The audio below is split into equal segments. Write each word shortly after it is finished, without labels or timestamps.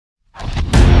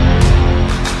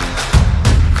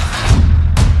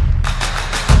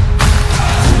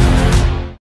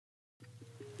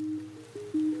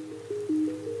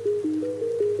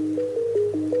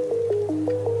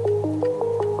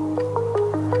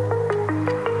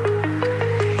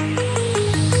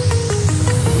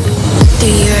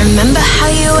remember how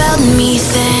you held me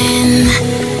then?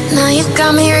 Now you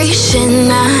got me reaching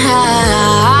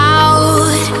out.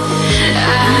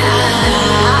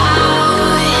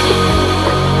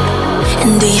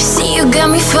 And do you see you got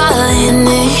me falling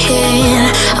in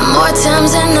more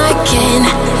times than I can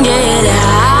get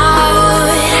out.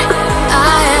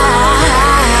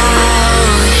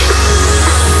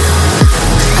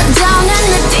 Down in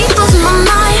the deep of my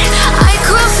mind, I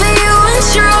crawl for you and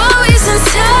you're always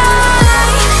inside.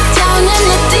 Down in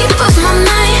the deep of my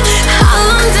mind, how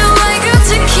long do I got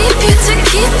to keep you, to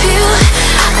keep you?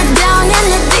 Down in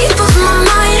the deep of my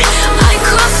mind, I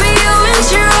crawl for you and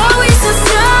you're always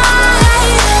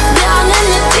inside. Down in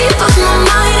the deep of my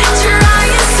mind,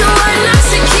 trying so hard not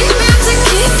to keep you, to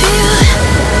keep you.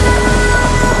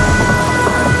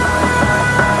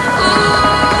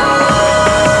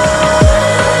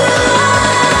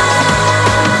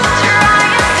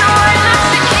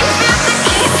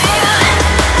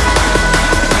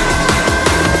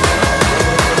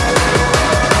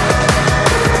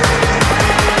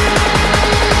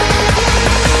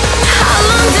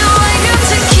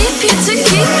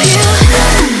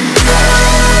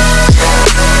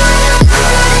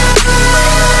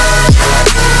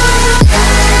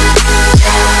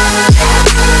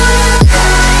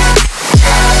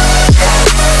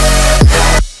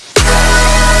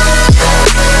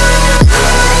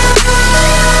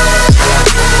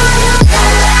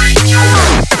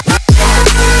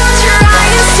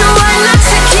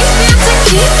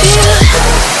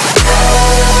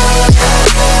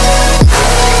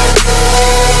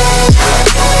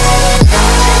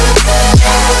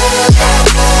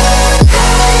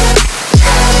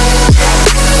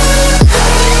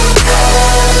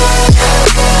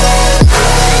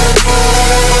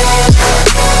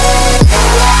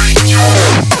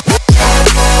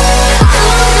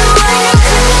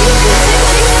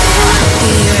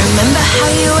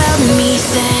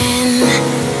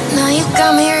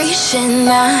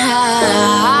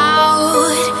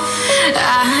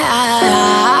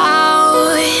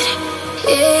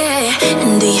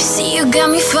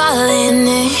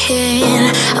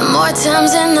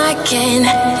 Times and I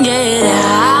can't get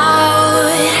out.